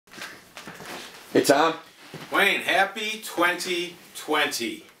Hey, Tom. Wayne, happy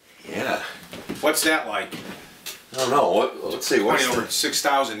 2020. Yeah. What's that like? I don't know. Let's see. What's over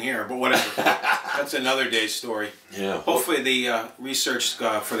 6,000 here, but whatever. That's another day's story. Yeah. Hopefully the research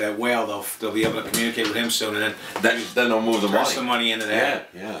for that whale, they'll be able to communicate with him soon, and then they'll move the money. Some money into that.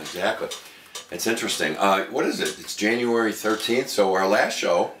 Yeah, exactly. It's interesting. What is it? It's January 13th, so our last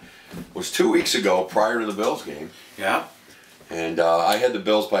show was 2 weeks ago prior to the Bills game. Yeah. And I had the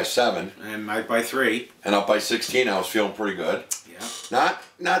Bills by 7. And Mike by 3. And up by 16, I was feeling pretty good. Yeah.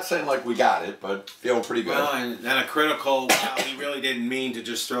 Not saying like we got it, but feeling pretty good. Well, and then a critical, well, he really didn't mean to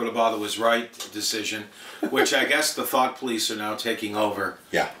just throw the ball that was right decision, which I guess the thought police are now taking over.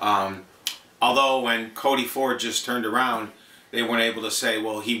 Yeah. Although when Cody Ford just turned around, they weren't able to say,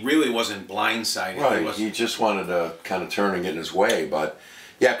 well, he really wasn't blindsided. Right, he just wanted to kind of turn and get in his way, but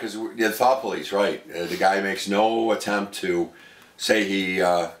yeah, because the thought police, right? The guy makes no attempt to say he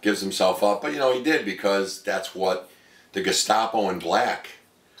gives himself up, but you know he did because that's what the Gestapo in black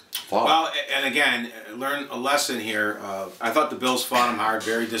thought. Well, and again, learn a lesson here. I thought the Bills fought him hard,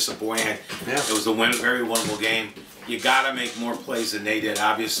 very disappointed. Yeah. It was a very winnable game. You got to make more plays than they did,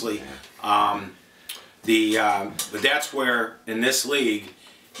 obviously. But that's where in this league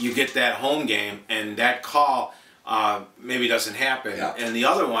you get that home game and that call maybe doesn't happen. Yeah. And the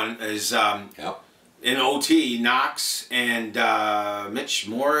other one is in OT, Knox and Mitch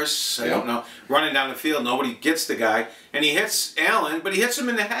Morris, I don't know, running down the field. Nobody gets the guy. And he hits Allen, but he hits him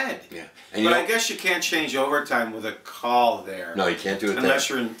in the head. Yeah. But I guess you can't change overtime with a call there. No, you can't do it unless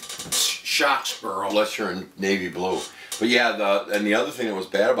you're in Shoxborough. Unless you're in navy blue. But yeah, the other thing that was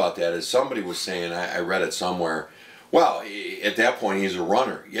bad about that is somebody was saying, I read it somewhere, well, at that point he's a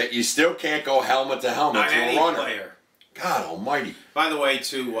runner. Yet you still can't go helmet to helmet to a runner. Player. God almighty. By the way,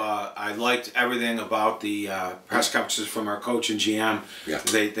 too, I liked everything about the press conferences from our coach and GM. Yeah.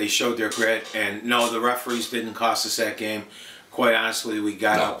 They showed their grit, and no, the referees didn't cost us that game. Quite honestly, we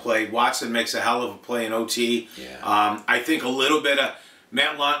got outplayed. Watson makes a hell of a play in OT. Yeah. I think a little bit of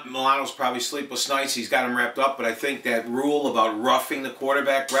Matt Milano's probably sleepless nights. He's got him wrapped up, but I think that rule about roughing the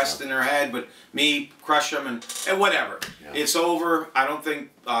quarterback, rest in their head, but me, crush them, and whatever. Yeah. It's over. I don't think...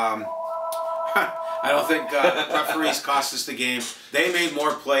 referees cost us the game. They made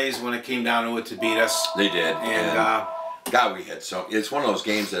more plays when it came down to it to beat us. They did. And God, we had so... It's one of those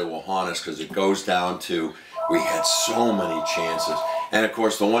games that will haunt us because it goes down to we had so many chances. And, of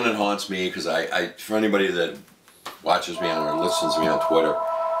course, the one that haunts me, because for anybody that watches me on or listens to me on Twitter,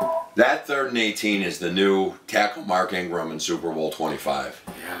 that 3rd and 18 is the new tackle Mark Ingram in Super Bowl 25.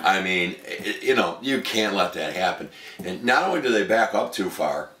 Yeah. I mean, you know, you can't let that happen. And not only do they back up too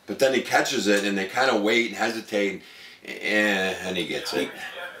far, but then he catches it and they kind of wait and hesitate, and he gets it.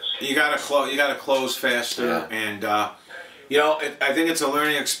 You gotta close faster, yeah. And you know, I think it's a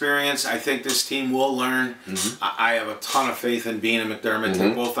learning experience. I think this team will learn. Mm-hmm. I have a ton of faith in Bean and McDermott. Mm-hmm.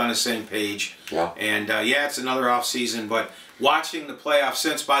 They're both on the same page. Yeah. And yeah, it's another off season, but watching the playoffs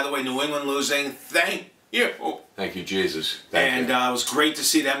since, by the way, New England losing, thank you. Thank you, Jesus. It was great to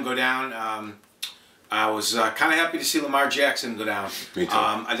see them go down. I was kind of happy to see Lamar Jackson go down. Me too.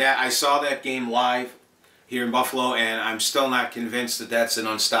 I saw that game live here in Buffalo, and I'm still not convinced that that's an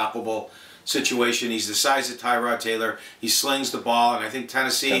unstoppable situation. He's the size of Tyrod Taylor. He slings the ball, and I think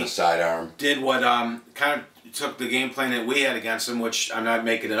Tennessee kind of sidearm did what kind of took the game plan that we had against them, which I'm not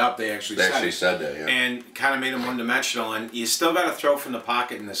making it up. They actually said that, yeah. And kind of made them one-dimensional. And you still got to throw from the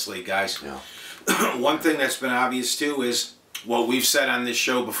pocket in this league, guys. Yeah. One thing that's been obvious too is what we've said on this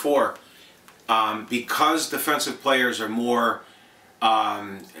show before. Because defensive players are more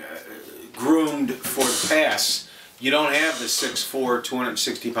groomed for the pass, you don't have the 6'4",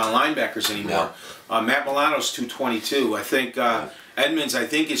 260-pound linebackers anymore. No. Matt Milano's 222. I think Edmonds,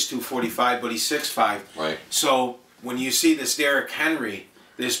 is 245, but he's 6'5". Right. So when you see this Derrick Henry,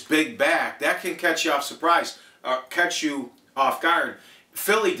 this big back, that can catch you off surprise, catch you off guard.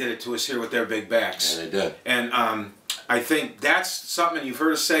 Philly did it to us here with their big backs. Yeah, they did. And I think that's something, you've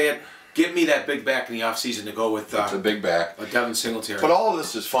heard us say it, get me that big back in the offseason to go with the big back. Devin Singletary. But all of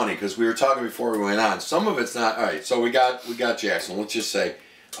this is funny because we were talking before we went on. Some of it's not. All right, so we got Jackson. Let's just say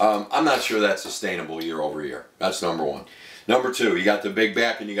I'm not sure that's sustainable year over year. That's number one. Number two, you got the big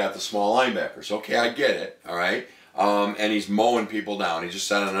back and you got the small linebackers. Okay, I get it. All right. And he's mowing people down. He just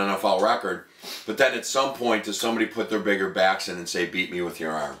set an NFL record. But then at some point, does somebody put their bigger backs in and say, beat me with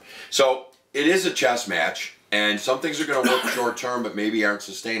your arm? So it is a chess match. And some things are going to work short term, but maybe aren't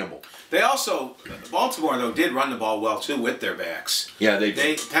sustainable. They also, Baltimore, though, did run the ball well, too, with their backs. Yeah, they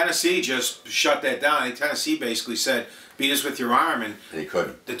did. Tennessee just shut that down. Tennessee basically said, beat us with your arm, and he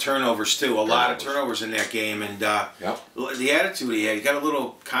couldn't. The turnovers too. A lot of turnovers in that game, and the attitude he had. He got a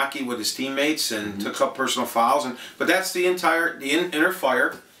little cocky with his teammates and took up personal fouls, but that's the inner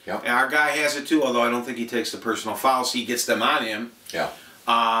fire. Yep. And our guy has it too, although I don't think he takes the personal fouls. He gets them on him. Yeah.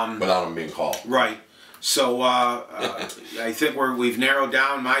 Without him being called. Right. So I think we've narrowed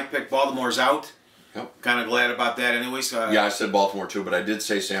down my pick. Baltimore's out. Yep. Kind of glad about that anyway. So, yeah, I said Baltimore too, but I did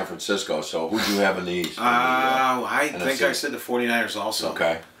say San Francisco. So who'd you have in the East? I think I said the 49ers also.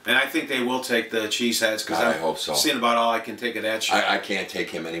 Okay. And I think they will take the Cheeseheads because I hope so. I've seen about all I can take of that shit. I can't take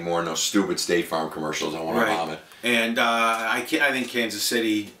him anymore in those stupid State Farm commercials. I want to vomit. And I think Kansas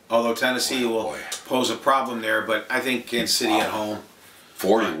City, although Tennessee will pose a problem there, but I think Kansas City at home.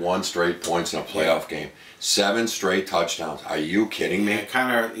 41 straight points in a playoff game. 7 straight touchdowns. Are you kidding me? Yeah,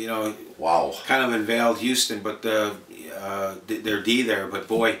 kind of, wow. Kind of unveiled Houston, but their D there. But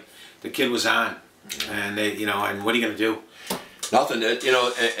boy, the kid was on, and and what are you going to do? Nothing.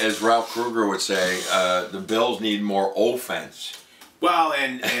 As Ralph Kruger would say, the Bills need more offense. Well,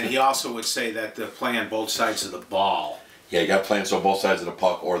 and he also would say that they're playing both sides of the ball. Yeah, you got to play on both sides of the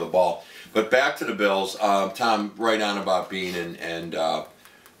puck or the ball. But back to the Bills, Tom, right on about Bean and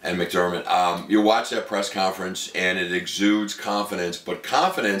McDermott. You watch that press conference and it exudes confidence, but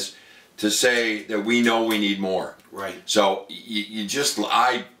confidence to say that we know we need more. Right. So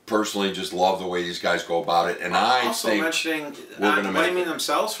I personally just love the way these guys go about it, and I also think mentioning blaming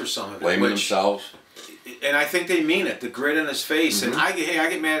themselves for some of it. Blaming themselves. And I think they mean it. The grit in his face, and I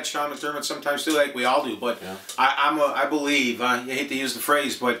get mad at Sean McDermott sometimes too, like we all do. But I believe. I hate to use the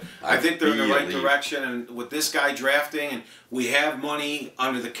phrase, but I think they're in the right direction. And with this guy drafting, and we have money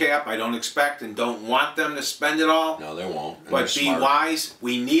under the cap, I don't expect and don't want them to spend it all. No, they won't. And but be wise.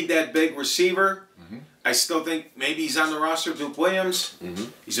 We need that big receiver. I still think maybe he's on the roster. Duke Williams.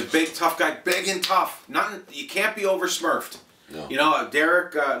 He's a big, tough guy, big and tough. Nothing. You can't be over smurfed. No.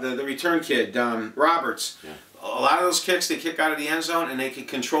 Derek, the return kid, Roberts. Yeah. A lot of those kicks, they kick out of the end zone, and they can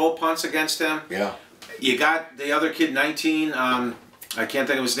control punts against him. Yeah. You got the other kid, 19. I can't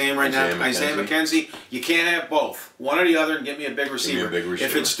think of his name right now. Isaiah McKenzie. You can't have both. One or the other, and get me a big receiver.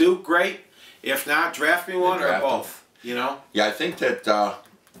 If it's Duke, great. If not, draft me one or both. Yeah, I think that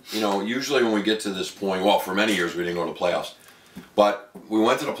usually when we get to this point, well, for many years we didn't go to the playoffs, but we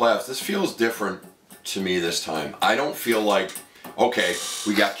went to the playoffs. This feels different to me this time. I don't feel like, okay,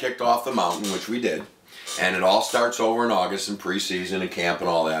 we got kicked off the mountain, which we did, and it all starts over in August in preseason and camp and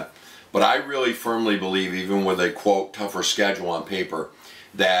all that. But I really firmly believe, even with a, quote, tougher schedule on paper,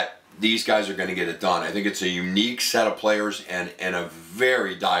 that these guys are going to get it done. I think it's a unique set of players and a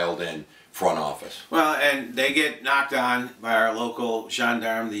very dialed-in front office. Well, and they get knocked on by our local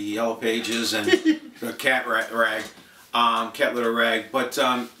gendarme, the Yellow Pages, and the cat litter rag. But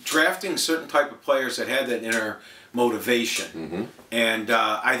drafting certain type of players that had that inner motivation. And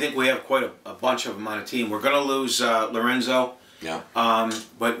I think we have quite a bunch of them on a team. We're going to lose Lorenzo. Yeah.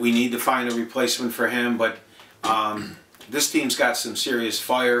 But we need to find a replacement for him. But this team's got some serious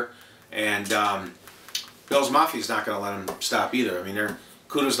fire. And Bills Mafia's not going to let them stop either. I mean,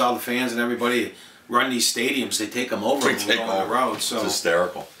 kudos to all the fans and everybody run these stadiums. They take them over and go on the road. So it's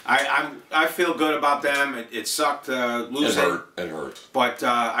hysterical. I feel good about them. It sucked losing. It hurt. But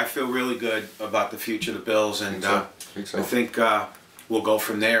I feel really good about the future of the Bills, and I think we'll go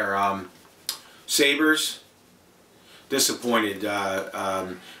from there. Sabres, disappointed.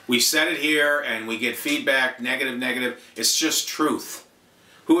 We said it here, and we get feedback, negative. It's just truth.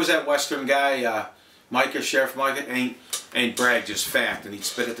 Who was that Western guy? Micah, Sheriff Micah? Ain't brag, just fact. And he'd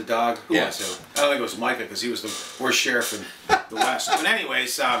spit at the dog. Who was it? I don't think it was Micah, because he was the worst sheriff in the West. But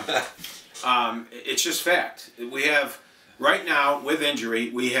anyways, it's just fact. We have, right now, with injury,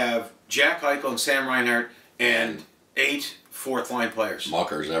 we have Jack Eichel and Sam Reinhart and 8 fourth-line players.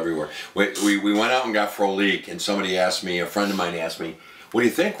 Muckers everywhere. We went out and got Frolik, and somebody asked me, a friend of mine asked me, what do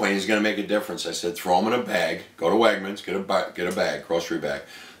you think, Wayne? He's going to make a difference. I said, throw him in a bag, go to Wegmans, get a bag, grocery bag.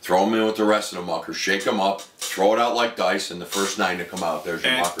 Throw them in with the rest of the muckers, shake them up, throw it out like dice, and the first 9 to come out, there's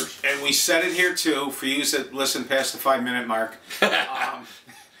your muckers. And we said it here too, for you that listen past the 5-minute mark.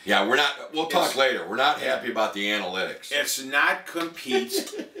 Yeah, we'll talk later. We're not happy about the analytics. It's not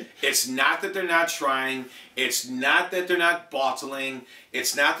compete. It's not that they're not trying. It's not that they're not bottling.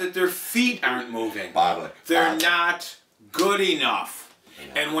 It's not that their feet aren't moving. They're not good enough.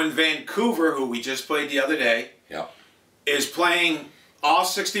 And when Vancouver, who we just played the other day, is playing all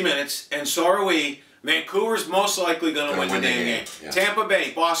 60 minutes, and so are we, Vancouver's most likely going to win the damn game. Yeah. Tampa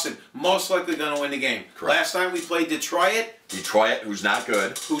Bay, Boston, most likely going to win the game. Correct. Last time we played Detroit, who's not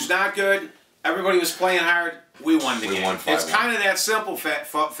good. Everybody was playing hard. We won the game. Won 5-1. It's kind of that simple fact,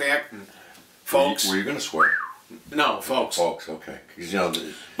 folks. Were you going to swear? No, folks. Folks, okay. Because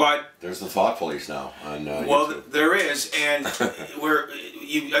But there's the thought police now on well, there is, and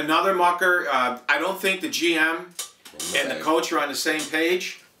another mucker. I don't think the GM and the coach are on the same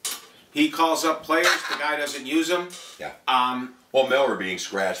page. He calls up players. The guy doesn't use them. Yeah. Well, Miller being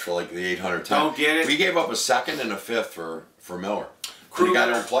scratched for like the 800th time. Don't get it. We gave up a second and a fifth for Miller. Kruger, the guy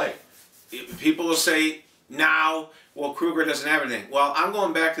don't play. People will say now, well, Kruger doesn't have anything. Well, I'm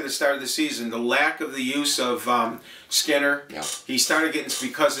going back to the start of the season. The lack of the use of Skinner. Yeah. He started getting,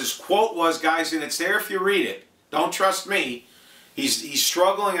 because his quote was, guys, and it's there if you read it. Don't trust me. He's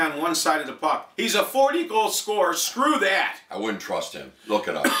struggling on one side of the puck. He's a 40-goal scorer. Screw that. I wouldn't trust him. Look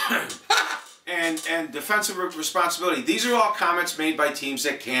it up. And defensive responsibility. These are all comments made by teams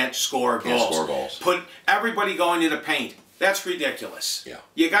that can't score goals. Can't score goals. Put everybody going to the paint. That's ridiculous. Yeah.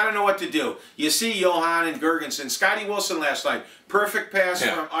 You got to know what to do. You see Johan and Gergensen. Scotty Wilson last night. Perfect pass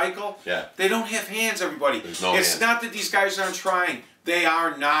from Eichel. Yeah. They don't have hands, everybody. There's no it's hands. not that these guys aren't trying. They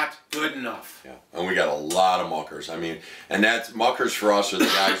are not good enough. Yeah. And we got a lot of muckers. I mean, and that's muckers for us are the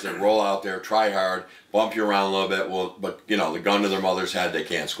guys that roll out there, try hard, bump you around a little bit. Well, but the gun to their mother's head, they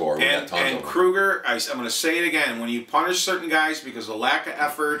can't score. We got tons of them. Kruger, I'm going to say it again. When you punish certain guys because of lack of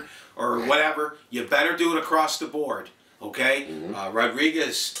effort or whatever, you better do it across the board. Okay? Mm-hmm.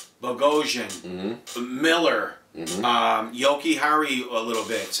 Rodriguez, Bogosian, Miller, Yoki Hari a little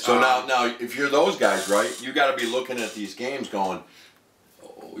bit. So now, if you're those guys, right, you got to be looking at these games going,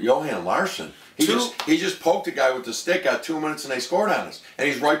 oh, Johan Larsson. He just poked a guy with the stick, got 2 minutes, and they scored on us. And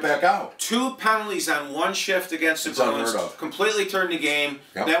he's right back out. 2 penalties on one shift against the Bruins. Unheard of. Completely turned the game.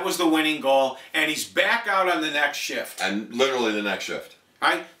 Yep. That was the winning goal. And he's back out on the next shift. And literally the next shift.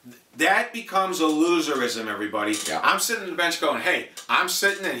 Right? That becomes a loserism, everybody. Yeah. I'm sitting on the bench going, hey, I'm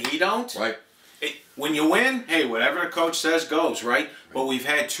sitting and he don't. Right. When you win, hey, whatever the coach says goes, right? But we've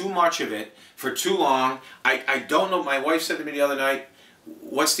had too much of it for too long. I don't know. My wife said to me the other night,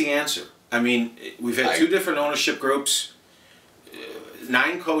 what's the answer? I mean, we've had 2 different ownership groups,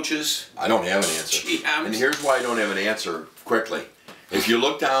 9 coaches. I don't have an answer. GMs. And here's why I don't have an answer quickly. If you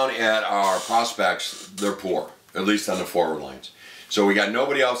look down at our prospects, they're poor, at least on the forward lines. So we got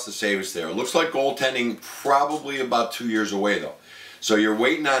nobody else to save us there. It looks like goaltending probably about 2 years away, though. So you're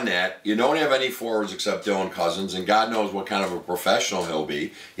waiting on that. You don't have any forwards except Dylan Cousins, and God knows what kind of a professional he'll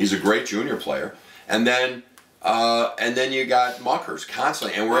be. He's a great junior player. And then you got muckers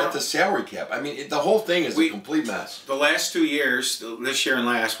constantly, and we're at the salary cap. I mean, the whole thing is a complete mess. The last 2 years, this year and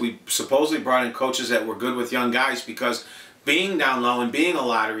last, we supposedly brought in coaches that were good with young guys because being down low and being a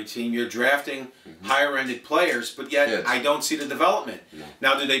lottery team, you're drafting higher-ended players, but yet I don't see the development. No.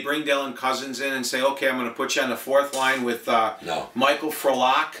 Now, do they bring Dylan Cousins in and say, okay, I'm going to put you on the 4th line with Michael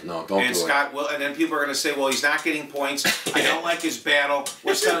Frolik No, don't and do Scott Will, and then people are going to say, well, he's not getting points. I don't like his battle.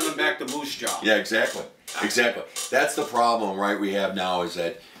 We're sending him back to Moose Jaw. Yeah, exactly. Exactly. That's the problem, right, we have now is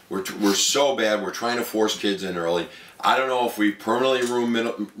that we're so bad. We're trying to force kids in early. I don't know if we permanently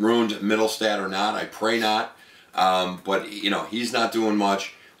ruined Middlestat or not. I pray not. But he's not doing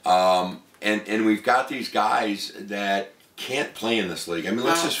much, and we've got these guys that can't play in this league. I mean,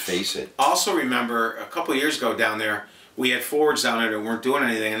 let's just face it. Also, remember a couple of years ago down there, we had forwards down there that weren't doing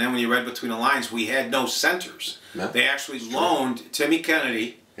anything, and then when you read between the lines, we had no centers. Yeah. They actually loaned Timmy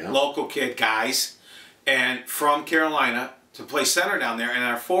Kennedy, local kid guys, and from Carolina to play center down there, and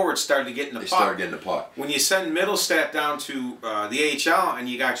our forwards started to get in the puck. They started getting the puck. When you send Middlestat down to the AHL, and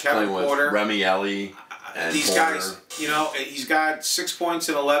you got Kevin Porter, Remy Ellie. And these Porter. guys, he's got 6 points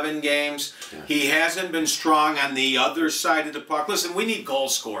in 11 games. Yeah. He hasn't been strong on the other side of the puck. Listen, we need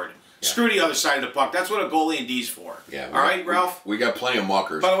goals scored. Yeah. Screw the other side of the puck. That's what a goalie and D's for. Yeah. All right, Ralph? We got plenty of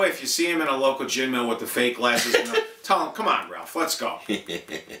muckers. By the way, if you see him in a local gin mill with the fake glasses, tell him, come on, Ralph, let's go.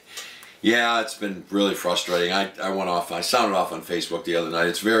 Yeah, it's been really frustrating. I sounded off on Facebook the other night.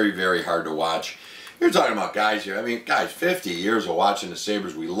 It's very, very hard to watch. You're talking about guys here. I mean, guys, 50 years of watching the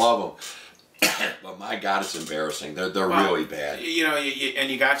Sabres. We love them. But my God, it's embarrassing. They're really bad. And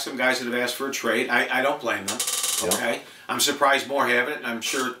you got some guys that have asked for a trade. I don't blame them. Okay, yep. I'm surprised more haven't. I'm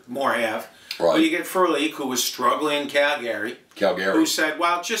sure more have. Right. But you get Furley, who was struggling in Calgary, who said,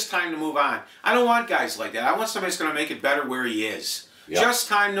 "Well, it's just time to move on." I don't want guys like that. I want somebody that's going to make it better where he is. Yep. Just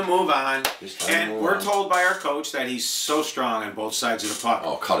time to move on. We're told by our coach that he's so strong on both sides of the puck.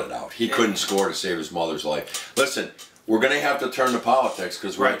 Oh, cut it out. He couldn't score to save his mother's life. Listen. We're going to have to turn to politics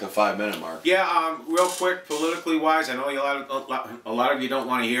because we're at the 5-minute mark. Yeah, real quick, politically wise, I know a lot of you don't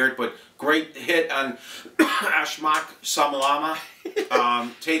want to hear it, but great hit on Ashmak Samalama.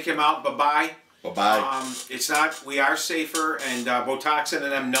 Take him out, bye-bye. Bye-bye. We are safer, and Botoxin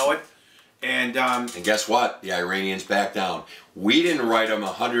and them know it. And guess what? The Iranians backed down. We didn't write them a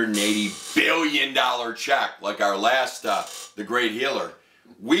 $180 billion check like our last, the Great Healer.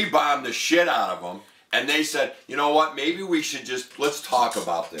 We bombed the shit out of them. And they said, you know what, maybe we should let's talk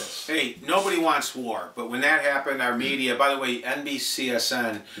about this. Hey, nobody wants war, but when that happened, our media, by the way,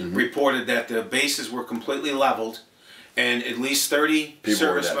 NBCSN reported that the bases were completely leveled and at least 30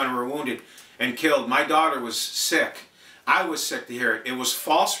 servicemen were wounded and killed. My daughter was sick. I was sick to hear it. It was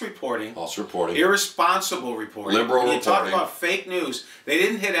false reporting. False reporting. Irresponsible reporting. Liberal when you reporting. talk about fake news, they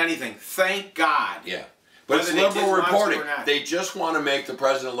didn't hit anything. Thank God. Yeah. But it's liberal reporting. They just want to make the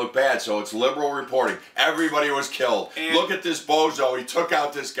president look bad, so it's liberal reporting. Everybody was killed. And look at this bozo. He took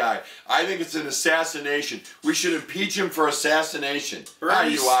out this guy. I think it's an assassination. We should impeach him for assassination. Are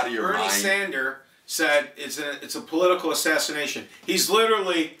you out of your mind? Bernie Sanders said it's a political assassination. He's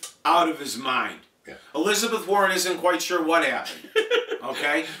literally out of his mind. Yeah. Elizabeth Warren isn't quite sure what happened.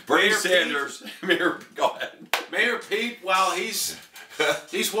 Okay? Bernie Sanders. Go ahead. Mayor Pete, well, he's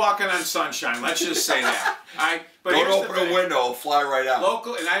walking on sunshine. Let's just say that. But don't open a window; it'll fly right out.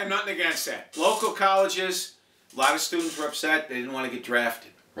 Local, and I have nothing against that. Local colleges, a lot of students were upset. They didn't want to get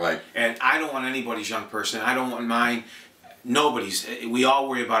drafted. Right. And I don't want anybody's young person. I don't want mine. Nobody's. We all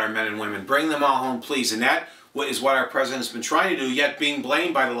worry about our men and women. Bring them all home, please. And that is what our president's been trying to do. Yet being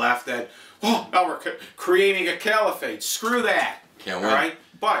blamed by the left that now we're creating a caliphate. Screw that. Can't win. All right.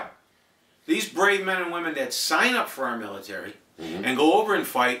 But these brave men and women that sign up for our military. And go over and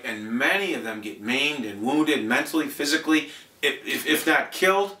fight, and many of them get maimed and wounded mentally, physically, if not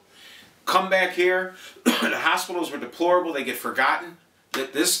killed. Come back here. The hospitals were deplorable. They get forgotten.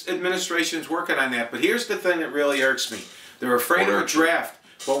 This administration's working on that. But here's the thing that really irks me. They're afraid of a draft.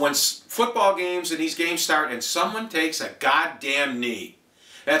 But when football games and these games start and someone takes a goddamn knee,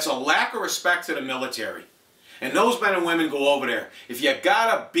 that's a lack of respect to the military. And those men and women go over there. If you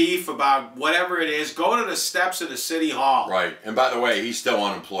got a beef about whatever it is, go to the steps of the city hall. Right. And by the way, he's still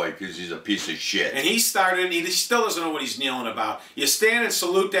unemployed because he's a piece of shit. And he still doesn't know what he's kneeling about. You stand and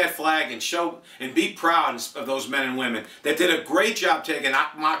salute that flag and show and be proud of those men and women that did a great job taking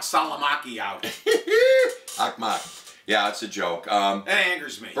Ahmad Salamaki out. Ahmad. Yeah, it's a joke. That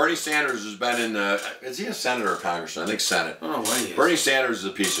angers me. Bernie Sanders has been in the... Is he a senator or congressman? I think Senate. I don't know what he is. Bernie Sanders is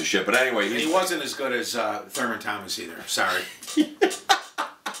a piece of shit. But anyway... He wasn't as good as Thurman Thomas either. Sorry.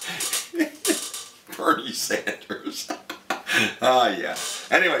 Bernie Sanders. Yeah.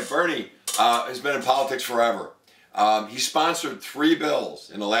 Anyway, Bernie has been in politics forever. He sponsored 3 bills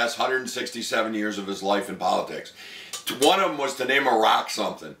in the last 167 years of his life in politics. One of them was to name a rock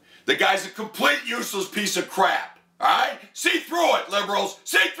something. The guy's a complete useless piece of crap. All right? See through it, liberals.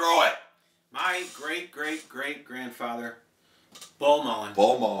 See through it. My great-great-great-grandfather, Bull Mullen.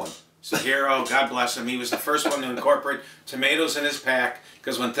 Bull Mullen. He's a hero. God bless him. He was the first one to incorporate tomatoes in his pack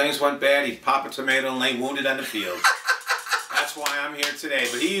because when things went bad, he'd pop a tomato and lay wounded on the field. That's why I'm here today.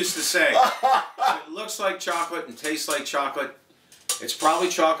 But he used to say, if it looks like chocolate and tastes like chocolate, it's probably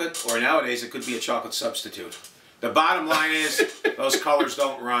chocolate, or nowadays it could be a chocolate substitute. The bottom line is, those colors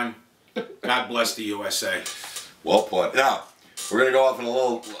don't run. God bless the USA. Well put. Now, we're going to go off in a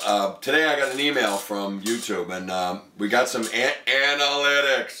little... today I got an email from YouTube, and we got some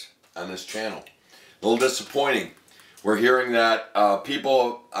analytics on this channel. A little disappointing. We're hearing that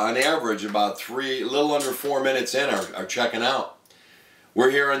people, on average, about a little under 4 minutes in, are checking out.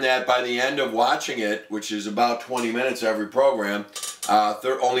 We're hearing that by the end of watching it, which is about 20 minutes every program,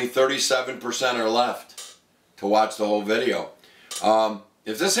 only 37% are left to watch the whole video.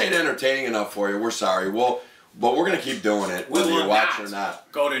 If this ain't entertaining enough for you, we're sorry. But we're going to keep doing it, whether you watch or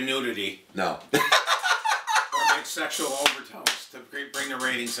not. Go to nudity. No. Or make sexual overtones to bring the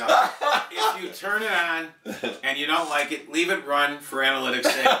ratings up. If you turn it on and you don't like it, leave it run for analytics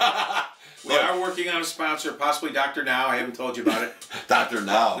sake. We are working on a sponsor, possibly Dr. Now. I haven't told you about it. Dr.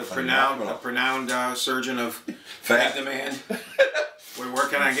 Now. The renowned surgeon of fat demand. We're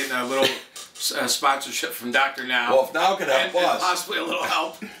working on getting a little sponsorship from Dr. Now. Well, if Now can help us. And possibly a little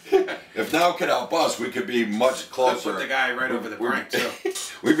help. If Now can help us, we could be much closer. Put the guy right over the brink, too.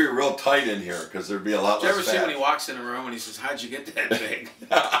 We'd be real tight in here because there'd be a lot less fat. Did you ever see when he walks in a room and he says, "How'd you get that big?"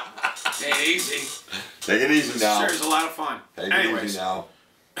 Take it easy. Take it easy now. Sure, it's a lot of fun. Take it easy now.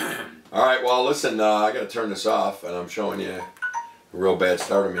 All right, well, listen, I got to turn this off, and I'm showing you a real bad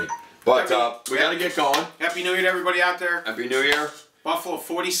start of me. But we got to get going. Happy New Year to everybody out there. Happy New Year. Buffalo,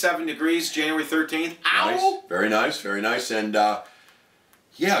 47 degrees, January 13th. Ow! Nice. Very nice, very nice. And,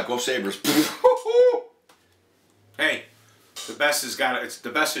 yeah, go Sabres. Hey, the best is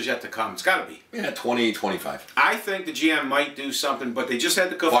yet to come. It's got to be. Yeah, 2025. I think the GM might do something, but they just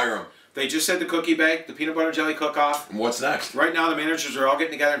had to go. Fire him. They just said the cookie bake, the peanut butter jelly cook-off. And what's next? Right now, the managers are all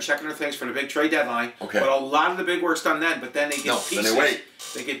getting together and checking their things for the big trade deadline. Okay. But a lot of the big work's done then. But then they get pieces. Then they wait.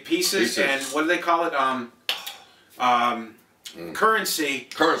 They get pieces, and what do they call it? Currency.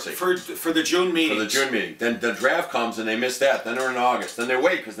 Currency. For the June meeting. For the June meeting. Then the draft comes and they miss that. Then they're in August. Then they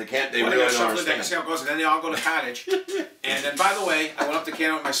wait because they can't. They really don't understand. See how it goes, and then they all go to cottage. And then, by the way, I went up to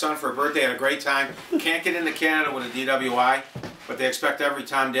Canada with my son for a birthday. Had a great time. Can't get into Canada with a DWI, but they expect every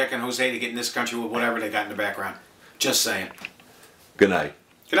Tom, Dick, and Jose to get in this country with whatever they got in the background. Just saying. Good night.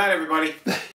 Good night, everybody.